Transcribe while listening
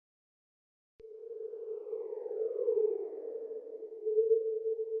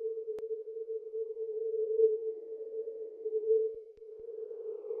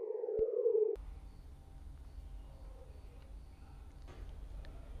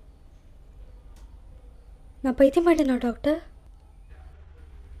நான் பைத்தியம் ஆயிட்டேனா டாக்டர்?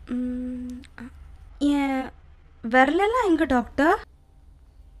 என் விரலெல்லாம் எங்கே டாக்டர்?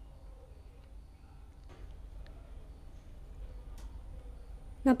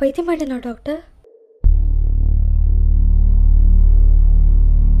 நான் பைத்தியம் ஆயிட்டேனா டாக்டர்?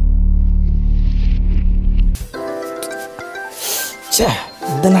 சே,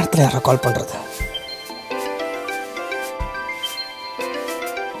 இந்த நேரத்தில் யாரா கால் பண்ணுறது?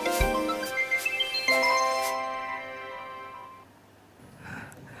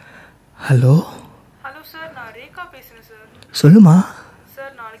 ஹலோ ஹலோ சார், நான் ரேகா பேசுகிறேன் சார். சொல்லுமா.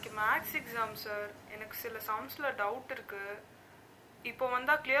 சார், நாளைக்கு மேக்ஸ் எக்ஸாம் சார். எனக்கு சில சம்ஸில் டவுட் இருக்குது. இப்போ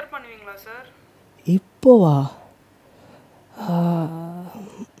வந்தால் கிளியர் பண்ணுவீங்களா சார்? இப்போவா?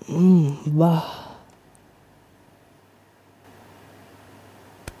 வா.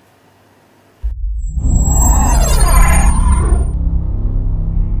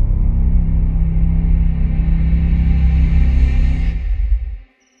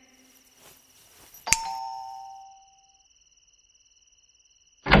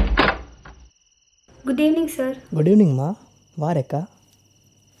 Good evening sir. குட் ஈவினிங்மா. வா ரேக்கா.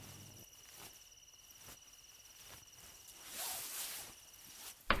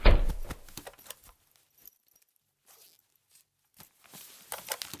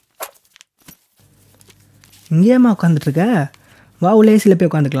 இங்கேயம்மா உட்காந்துட்ருக்க? வா, உள்ள ஏசியில்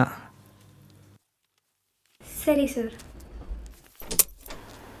போய் உட்காந்துக்கலாம். சரி சார்.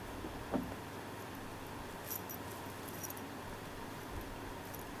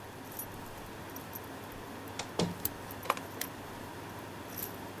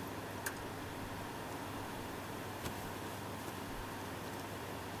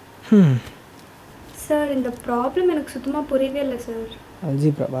 சார், இந்த ப்ராப்ளம் எனக்கு சுத்தமாக புரியவே இல்லை சார்.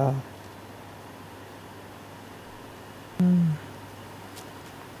 அல்ஜிப்ராவா?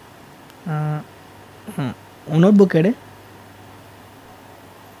 உன் நோட் புக் எடு.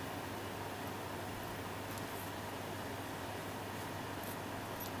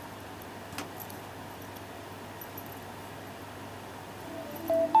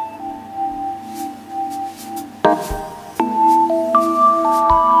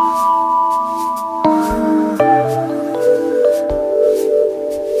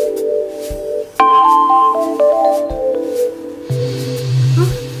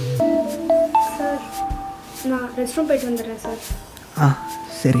 சார், நான் ரெஸ்ட் ரூம் போயிட்டு வந்துடுறேன் சார்.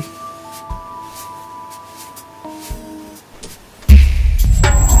 சரி.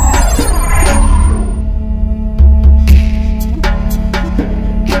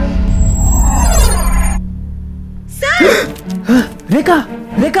 ரேகா,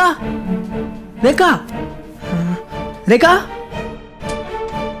 ரேகா, ரேகா, ரேகா.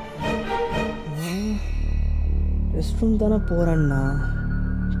 ரெஸ்ட் ரூம் தானே போகிறேன்னா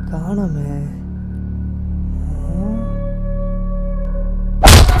காணாமே.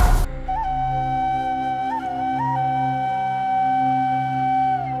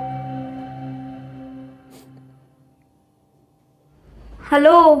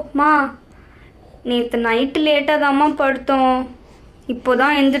 ஹலோ மா, நேற்று நைட்டு லேட்டாக தான்மா படுத்தோம். இப்போ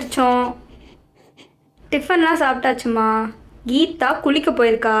தான் எந்திரிச்சோம். டிஃபன்லாம் சாப்பிட்டாச்சுமா. கீதா குளிக்க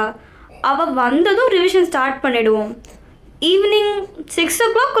போயிருக்கா. அவள் வந்ததும் ரிவிஷன் ஸ்டார்ட் பண்ணிவிடுவோம். ஈவினிங் 6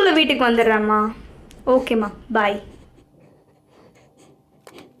 o'clock வீட்டுக்கு வந்துடுறேம்மா. ஓகேம்மா, பாய்.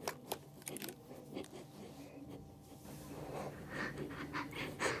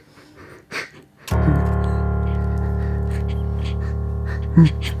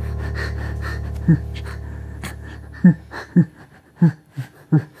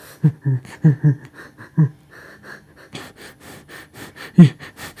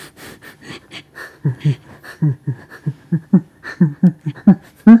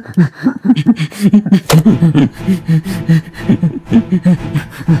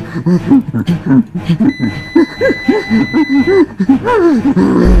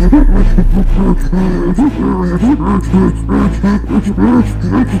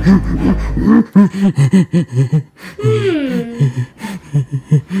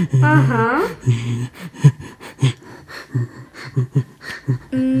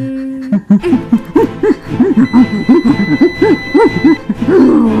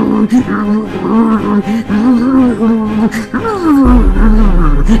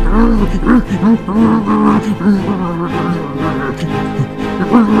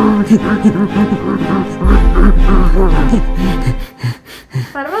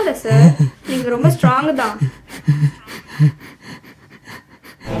 பரவாயில்ல சார், நீங்கள் ரொம்ப ஸ்ட்ராங்கு தான்.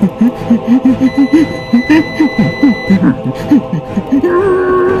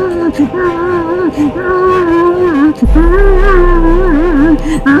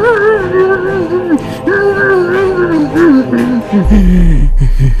 Ah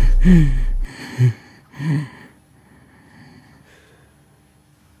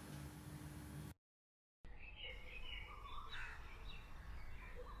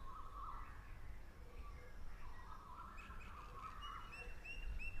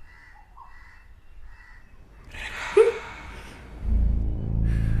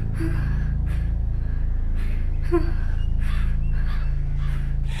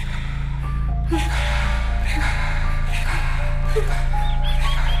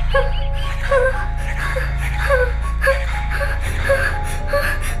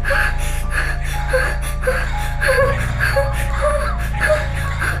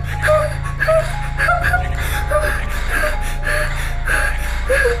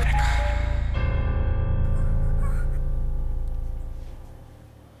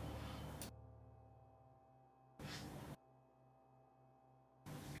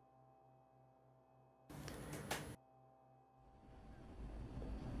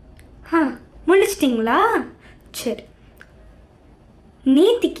முடிச்சிட்டிங்களா? சரி.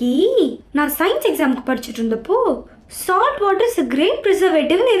 நேத்திக்கு நான் சயின்ஸ் எக்ஸாமுக்கு படிச்சுட்டு இருந்தப்போ salt water is a great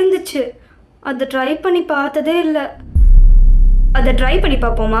preservative இருந்துச்சு. அதை ட்ரை பண்ணி பார்த்ததே இல்லை. அதை ட்ரை பண்ணி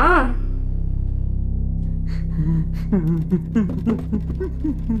பார்ப்போமா?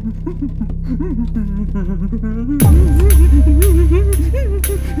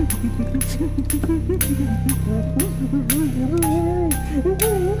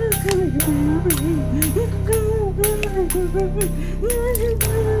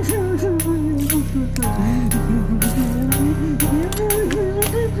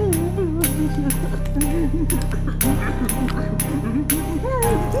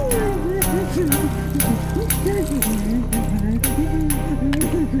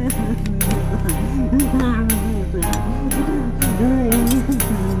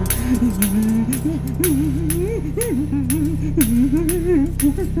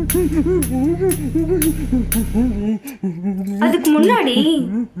 அதுக்கு முன்னாடி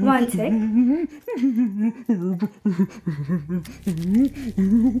one sec.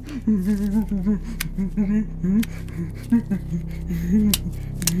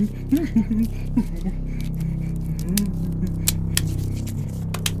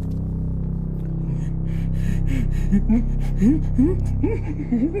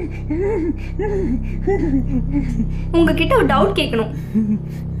 உங்ககிட்ட ஒரு டவுட் கேட்கணும்.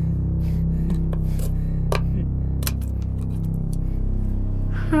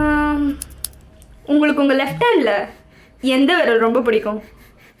 உங்களுக்கு உங்க லெஃப்ட் ஹேண்ட்ல எந்த விரல் ரொம்ப பிடிக்கும்?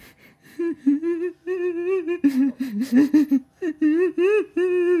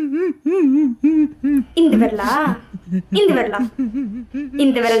 இந்த விரலா? இந்த விரலா?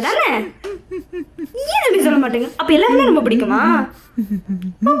 இந்த விரல் தானே? ஏன் அப்படி சொல்ல மாட்டேங்க? அப்ப எல்லாமே ரொம்ப பிடிக்குமா?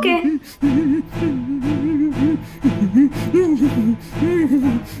 ஓகே.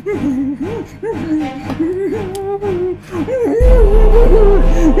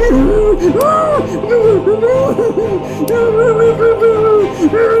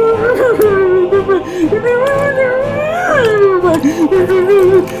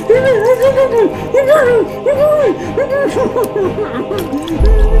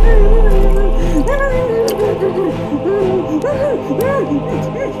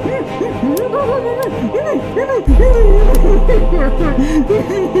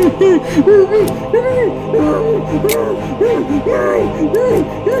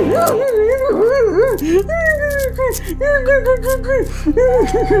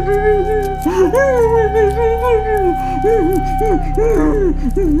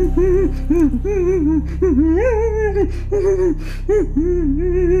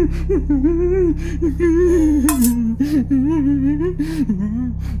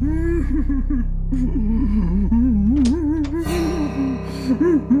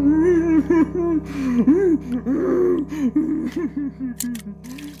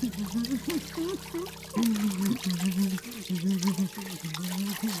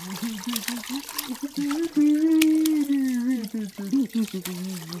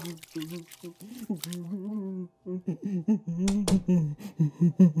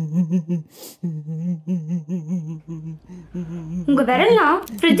 உங்க விரல்லாம்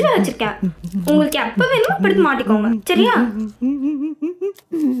ஃப்ரிட்ஜ்ல வச்சிருக்கேன். உங்களுக்கு எப்ப வேணுமோ எடுத்து மாட்டிக்கோங்க. சரியா?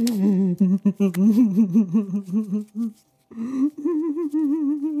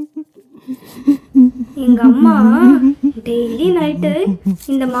 எங்க அம்மா டெய்லி நைட்டு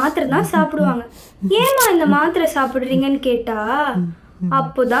இந்த மாத்திரை தான் சாப்பிடுவாங்க. ஏமா இந்த மாத்திரை சாப்பிடுறீங்கன்னு கேட்டா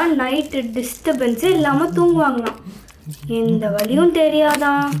அப்போதான் நைட்டு டிஸ்டர்பன்ஸே இல்லாம தூங்குவாங்களாம். எந்த வலியும்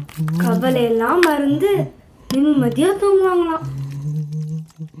தெரியாதான், கவலையெல்லாம் மறந்து நிம்மதியா தூங்குவாங்களாம்.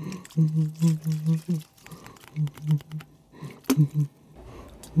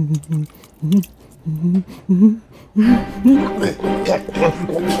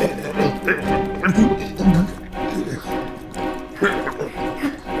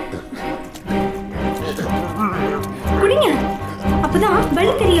 குடிங்க, அப்பதான்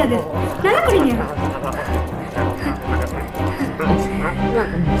வலி தெரியாது. நல்லா குடிங்க.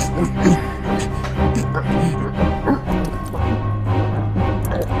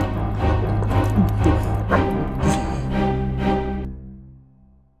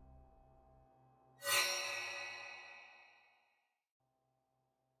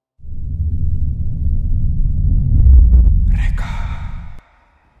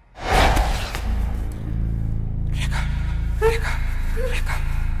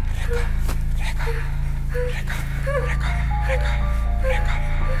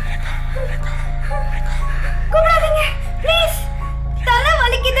 கூப்பிடாதீங்க ப்ளீஸ், தலை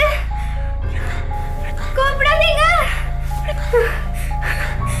வலிக்குது. கூப்பிடாதீங்க.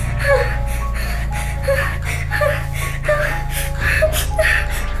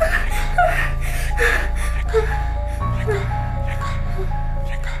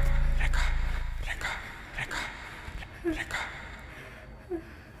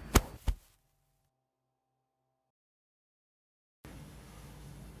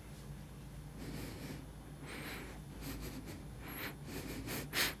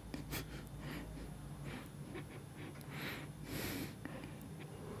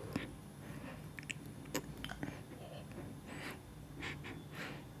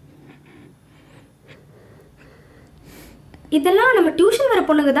 இதெல்லாம் நம்ம டியூஷன் வர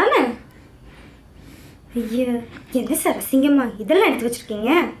பொண்ணுங்க தானே? ஐயா, என்ன சார் அசிங்கம்மா இதெல்லாம் எடுத்து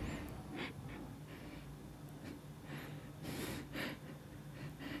வச்சிருக்கீங்க?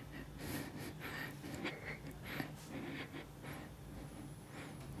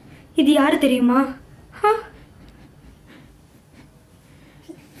 இது யாரு தெரியுமா?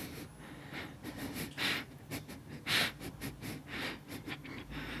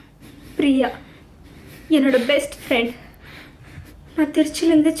 பிரியா, என்னோட பெஸ்ட் ஃப்ரெண்ட். நான்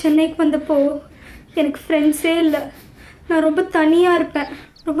திருச்சியிலேருந்து சென்னைக்கு வந்தப்போ எனக்கு ஃப்ரெண்ட்ஸே இல்லை. நான் ரொம்ப தனியாக இருப்பேன்,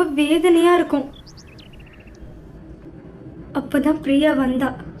 ரொம்ப வேதனையாக இருக்கும். அப்போ தான் பிரியா வந்தா.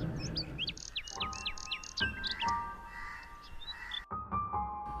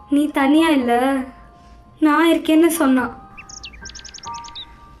 நீ தனியாக இல்லை, நான் இருக்கேன்னு சொன்னான்.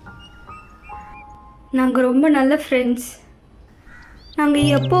 நாங்கள் ரொம்ப நல்ல ஃப்ரெண்ட்ஸ்.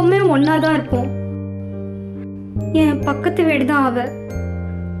 நாங்கள் எப்போவுமே ஒன்றா தான் இருப்போம். என் பக்கத்து வீடு தான் அவ.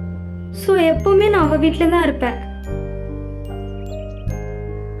 ஸோ எப்பவுமே நான் அவள் வீட்டில் தான் இருப்பேன்.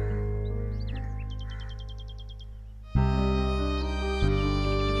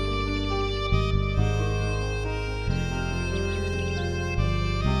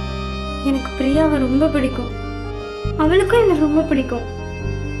 எனக்கு பிரியாவை ரொம்ப பிடிக்கும், அவளுக்கும் எனக்கு ரொம்ப பிடிக்கும்.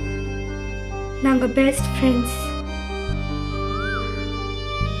 நாங்கள் best friends.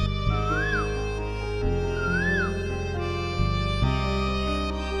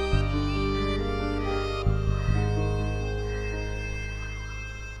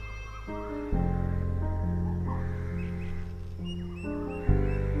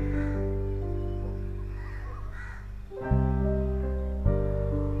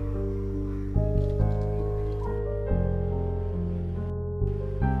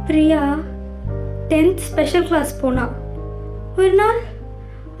 Priya 10th special class போனா. ஒரு நாள்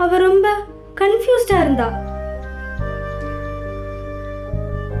அவ ரொம்ப கன்ஃபியூஸ்டா இருந்தா.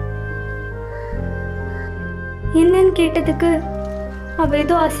 என்னன்னு கேட்டதுக்கு அவ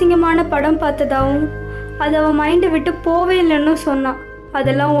ஏதோ அசிங்கமான படம் பார்த்ததாவும் அது அவ மைண்டை விட்டு போவே இல்லைன்னு சொன்னான்.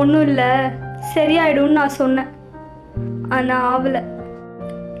 அதெல்லாம் ஒன்றும் இல்லை, சரியாயிடும்னு நான் சொன்னேன். ஆனால் ஆவலை.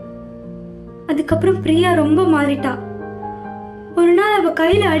 அதுக்கப்புறம் பிரியா ரொம்ப மாறிட்டா. ஒரு நாள் அவள்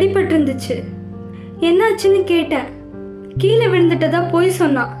கையில் அடிபட்டு இருந்துச்சு. என்னாச்சுன்னு கேட்டேன். கீழே விழுந்துட்டதா போய்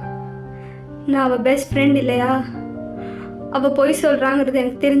சொன்னான். நான் அவள் பெஸ்ட் ஃப்ரெண்ட் இல்லையா, அவள் போய் சொல்கிறாங்கிறது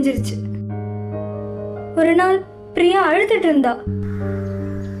எனக்கு தெரிஞ்சிருச்சு. ஒரு நாள் பிரியா அழுதுட்டு இருந்தா.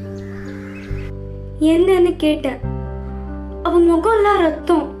 என்னன்னு கேட்டேன். அவள் முகம்லாம்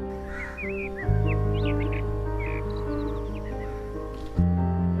ரத்தம்.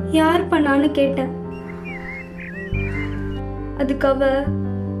 யார் பண்ணான்னு கேட்டேன். அதுக்கு அவ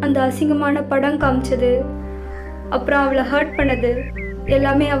அந்த அசிங்கமான படம் காமிச்சது, அப்புறம் அவளை ஹர்ட் பண்ணது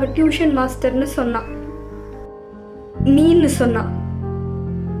எல்லாமே அவ டியூஷன் மாஸ்டர்னு சொன்னான். நீன்னு சொன்னான்.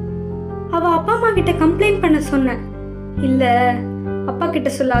 அவ அப்பா அம்மா கிட்ட கம்ப்ளைண்ட் பண்ண சொன்னேன். இல்லை, அப்பா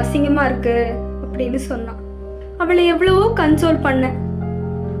கிட்ட சொல்ல அசிங்கமா இருக்கு அப்படின்னு சொன்னான். அவளை எவ்வளவோ கன்சோல் பண்ண,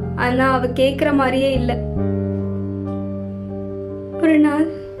 ஆனா அவ கேட்குற மாதிரியே இல்லை. ஒரு நாள்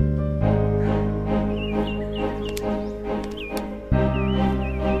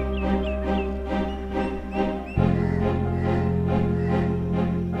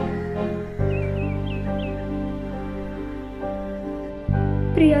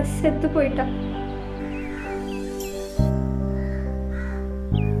பிரியா செத்து போயிட்டா.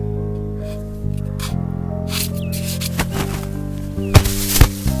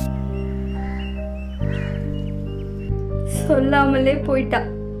 சொல்லாமலே போயிட்டா.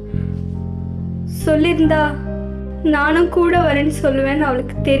 சொல்லியிருந்தா நானும் கூட வரேன்னு சொல்லுவேன்னு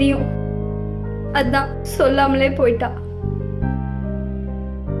அவளுக்கு தெரியும். அதான் சொல்லாமலே போயிட்டா.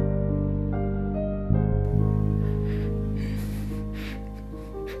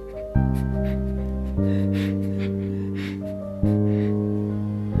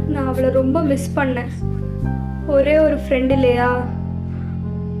 நான் அவளை ரொம்ப மிஸ் பண்ணேன். ஒரே ஒரு ஃப்ரெண்ட் இல்லையா,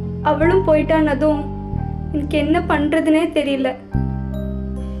 அவளும் போயிட்டானதும் எனக்கு என்ன பண்றதுனே தெரியல.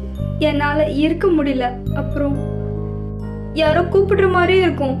 என்னால இருக்க முடியல. அப்புறம் யாரோ கூப்பிடுற மாதிரி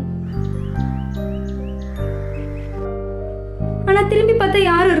இருக்கும். ஆனா திரும்பி பார்த்தா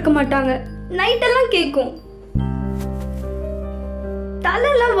யாரும் இருக்க மாட்டாங்க. நைட்டெல்லாம் கேட்கும்,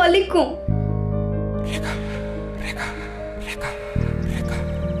 தலையெல்லாம் வலிக்கும்.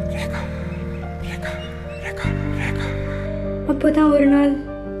 அப்போதான் ஒரு நாள்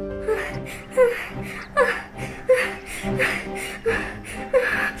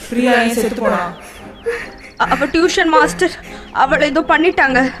பிரியா ஏன் செத்து போனா? அவ டியூஷன் மாஸ்டர் அவளை ஏதோ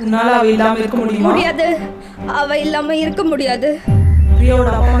பண்ணிட்டாங்க. உன்னால அவ இல்லாம இருக்க முடியுமா? முடியாது, அவ இல்லாம இருக்க முடியாது. பிரியாவோட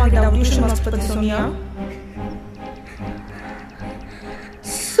அப்பா அம்மா கிட்ட டியூஷன் மாஸ்டர் பத்தி சொன்னியா?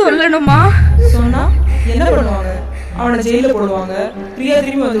 சொல்லணுமா? சொன்னா என்ன பண்ணுவாங்க? அவனை ஜெயில போடுவாங்க. பிரியா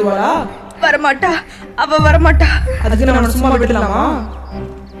திரும்பி வந்துருவாளா? வரமாட்டா, அவ வரமாட்டா. அதுக்கு நம்ம சும்மா விடலாமா?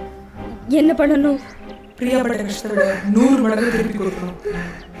 என்ன பண்ணணும்? பிரியா பட்ட கஷ்டத்தை 100 மடங்கு திருப்பி கொடுக்கணும்.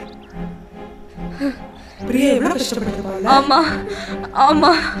 பிரியா எவ்வளவு கஷ்டப்பட்டிருப்பாள். ஆமா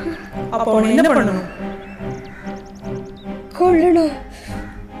ஆமா. அப்ப அவனை என்ன பண்ணணும்? கொல்லணும்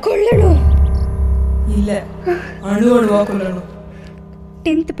கொல்லணும். இல்ல, அணுவா கொல்லணும்.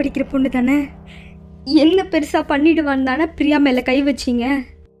 10th படிக்கிற பொண்ணு தானே, என்ன பெருசா பண்ணிடுவான்னு தானே பிரியா மேல கை வச்சிங்க.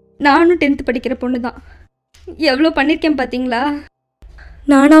 நானும் 10th படிக்கிற பொண்ணு தான். எவ்வளோ பண்ணியிருக்கேன் பார்த்தீங்களா?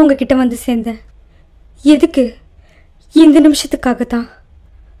 நானும் அவங்க கிட்ட வந்து சேர்ந்தேன். எதுக்கு? இந்த நிமிஷத்துக்காக தான்.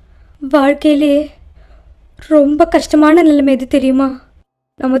 வாழ்க்கையிலே ரொம்ப கஷ்டமான நிலைமை எது தெரியுமா?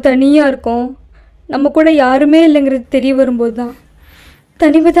 நம்ம தனியாக இருக்கோம், நம்ம கூட யாருமே இல்லைங்கிறது தெரிய வரும்போது தான்.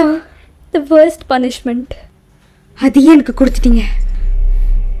 தனிமை தான் த வேர்ஸ்ட் பனிஷ்மெண்ட். அதையே எனக்கு கொடுத்துட்டீங்க.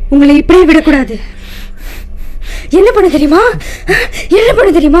 உங்களை இப்படியே விடக்கூடாது. என்ன பண்ண தெரியுமா? என்ன பண்ண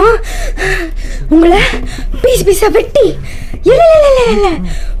தெரியுமா? உங்களை பீஸ் பீஸா வெட்டி,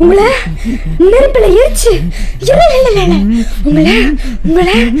 உங்களை நெருப்பில் எரிச்சு, உங்களை உங்களை உங்களை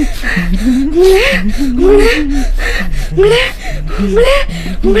உங்களை உங்களை உங்களை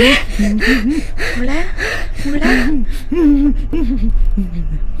உங்களை உங்களை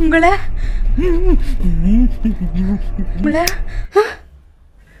உங்களை உங்களை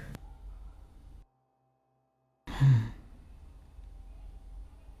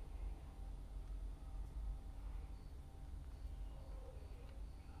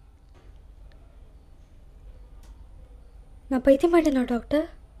நான் பைத்தியம் மாட்டேனா டாக்டர்?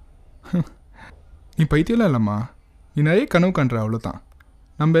 நீ பைத்தியம்லாம் இல்லைம்மா, நீ நிறைய கனவு காண்ற, அவ்வளோதான்.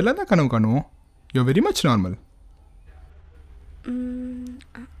 நம்ம எல்லாம் தான் கனவு காணுவோம். You very much normal.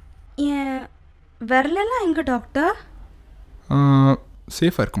 என் விரலெல்லாம் எங்க டாக்டர்?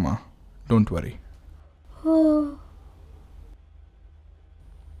 சேஃபாக இருக்குமா, டோன்ட் வரி. ஓ,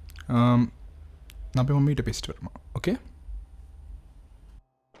 நான் போய் மம்மிகிட்ட பேசிட்டு வரமா? ஓகே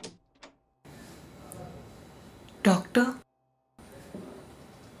டாக்டர்,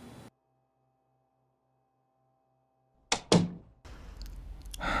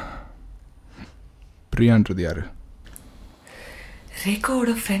 பிரியான்றது யாரு?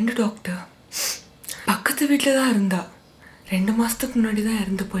 ரேகாவோட ஃப்ரெண்டு டாக்டர். பக்கத்து வீட்டில் தான் இருந்தா. 2 மாதத்துக்கு முன்னாடி தான்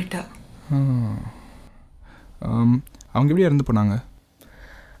இறந்து போயிட்டா. அவங்க எப்படி இறந்து போனாங்க?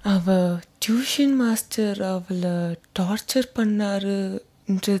 அவள் டியூஷன் மாஸ்டர் அவளை டார்ச்சர்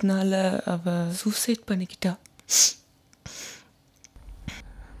பண்ணாருன்றதுனால அவள் சூசைட் பண்ணிக்கிட்டா.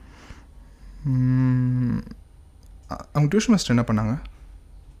 அவங்க டியூஷன் மாஸ்டர் என்ன பண்ணாங்க?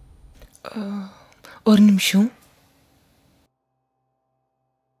 ஒரு நிமிஷம்.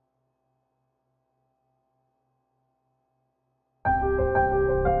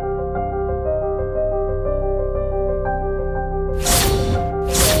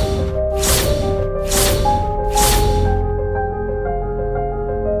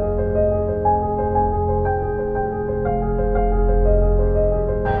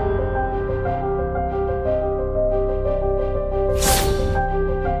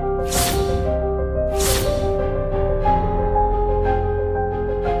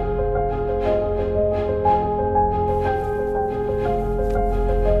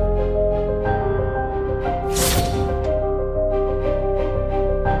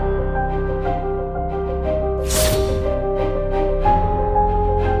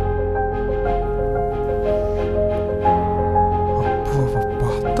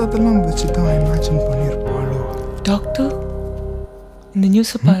 பார்த்ததெல்லாம் வச்சு தான் இமேஜின் பண்ணியிருப்பாளோ. டாக்டர், இந்த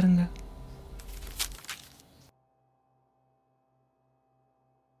நியூஸை பாருங்க.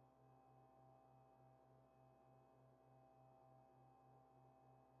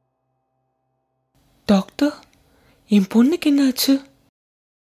 டாக்டர், என் பொண்ணுக்கு என்னாச்சு?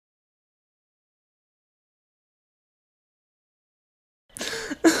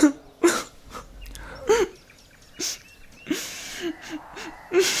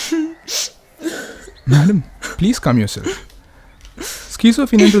 Madam please com your self.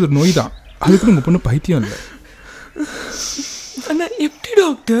 ஸ்கீசோஃபீனியான்றது ஒரு நோய் தான், அதுக்கு உங்கள் பொண்ணு பைத்தியம் இல்லை. ஆனால் எப்படி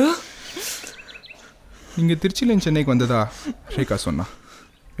டாக்டர்? நீங்கள் திருச்சியிலேருந்து சென்னைக்கு வந்ததா ரேகா சொன்னா.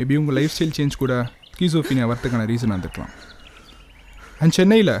 மேபி உங்கள் லைஃப் ஸ்டைல் சேஞ்ச் கூட ஸ்கீசோஃபீனியா வரதுக்கான ரீசன் இருந்திருக்கலாம். அண்ட்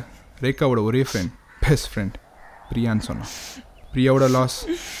சென்னையில் ரேகாவோட ஒரே ஃப்ரெண்ட், பெஸ்ட் ஃப்ரெண்ட் பிரியான்னு சொன்னான். பிரியாவோட லாஸ்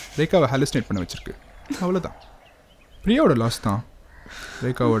ரேகாவை ஹாலுசினேட் பண்ண வச்சுருக்கு, அவ்வளோதான். பிரியாவோட லாஸ் தான்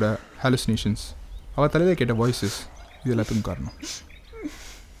ரேகாவோட ஹாலுசினேஷன்ஸ், அவள் தலையில் கேட்ட வாய்ஸஸ், இது எல்லாத்துக்கும் காரணம்.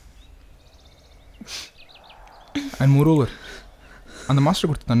 அண்ட் மோரோவர் அந்த மாஸ்டர்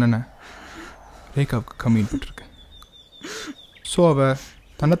கொடுத்த தண்டனை ரேகாவுக்கு கம்மின்னு போட்டிருக்கு. ஸோ அவள்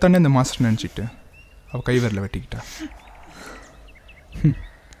தன்னைத்தானே இந்த மாஸ்டர் நினச்சிட்டு அவள் கைவரில் வெட்டிக்கிட்டா.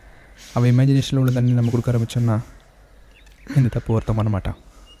 அவள் இமேஜினேஷனில் உள்ள தண்ணி நம்ம கொடுக்க ஆரம்பிச்சோன்னா இந்த தப்பு ஒருத்தம் பண்ண மாட்டான்.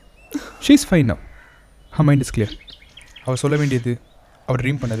 She is fine now, her mind is clear. அவள் சொல்ல வேண்டியது, அவள்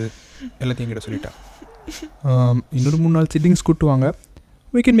ட்ரீம் பண்ணது எல்லாத்தையும் என்கிட்ட சொல்லிட்டா. இன்னொரு 3 நாள் sittings கூட்டுவாங்க.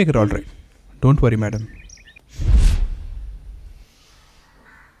 we can make it all right. Don't worry, madam.